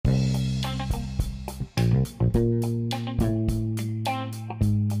What's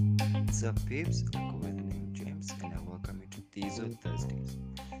up, peeps? I go by the name James, and I welcome you to These Are Thursdays.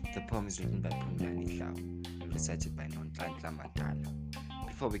 The poem is written by Pumlani Hlao and recited by Nonhlanhla Matala.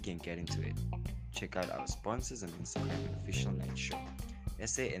 Before we can get into it, check out our sponsors on Instagram and Official Night Show.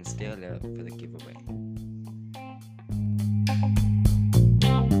 Essay and stay alert for the giveaway.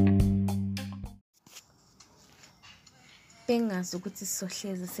 Bengazi ukuthi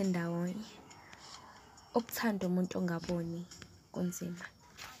sizohlezi sindawonye. Ukuthanda umuntu ongaboni kunzima.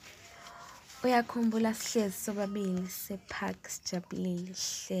 Uyakhumbula sihlezi sobabili separk sijabulile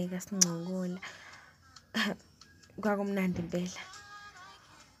sihleka sincokola. Kwakumnandi impela.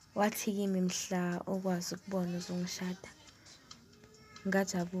 Wathi kimi mhla okwazi ukubona uzongishada.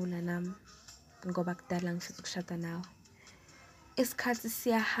 Ngajabula nami ngoba kudala ngifisa ukushada nawe. Isikhathi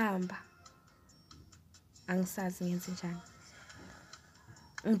siyahamba. Angisazi ngenze njani.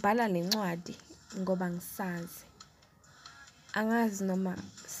 Ngibhala lencwadi ngoba ngisazi. Angazi noma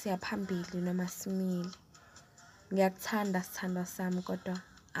siyaphambili noma simile. Ngiyakuthanda sithandwa sami kodwa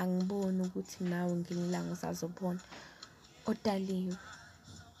angiboni ukuthi nawe ngelinye usazobona. Odaliwe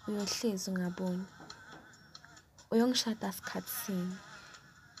uyohlezi ungaboni. Uyongishada sikhathi sini.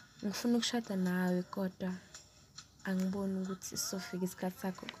 Ngifuna ukushada nawe kodwa angiboni ukuthi sizofika isikhathi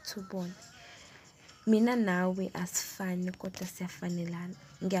sakho ukuthi ubone. Mina nawe asifani kodwa siyafanelana.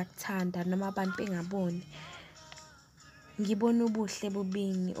 Ngiyakuthanda noma abantu bengaboni. Ngibona ubuhle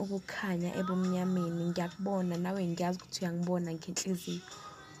bobini ukukhanya ebumnyameni. Ngiyakubona nawe ngiyazi ukuthi uyangibona ngenhliziyo.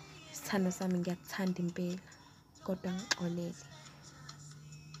 Isithando sami ngiyakuthanda impela kodwa ngixolele.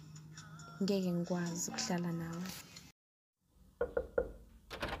 Ngeke ngikwazi ukuhlala nawe.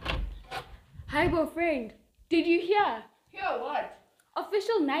 Hi, girlfriend. Did you hear? Hear what?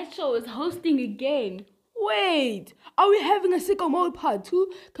 Official Night Show is hosting again. Wait, are we having a sicko mode part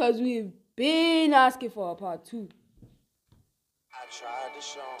 2? Because we've been asking for a part 2. I tried to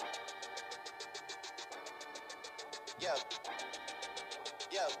show 'em. Yeah.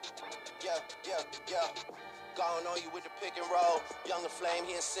 Going on you with the pick and roll. Younger flame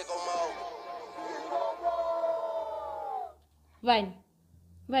here in sicko mode.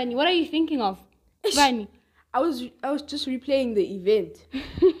 Vani, what are you thinking of? Vani. I was just replaying the event.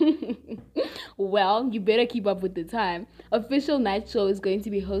 Well, you better keep up with the time. Official Night Show is going to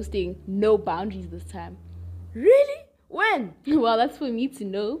be hosting No Boundaries this time. Really? When? Well, that's for me to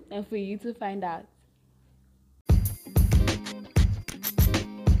know and for you to find out.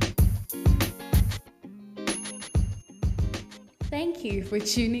 Thank you for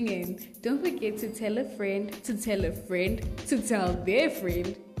tuning in. Don't forget to tell a friend to tell a friend to tell their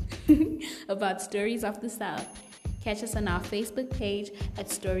friend about Stories of the South. Catch us on our Facebook page at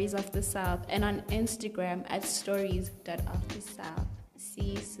Stories of the South and on Instagram at stories.ofthesouth. See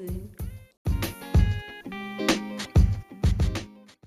you soon.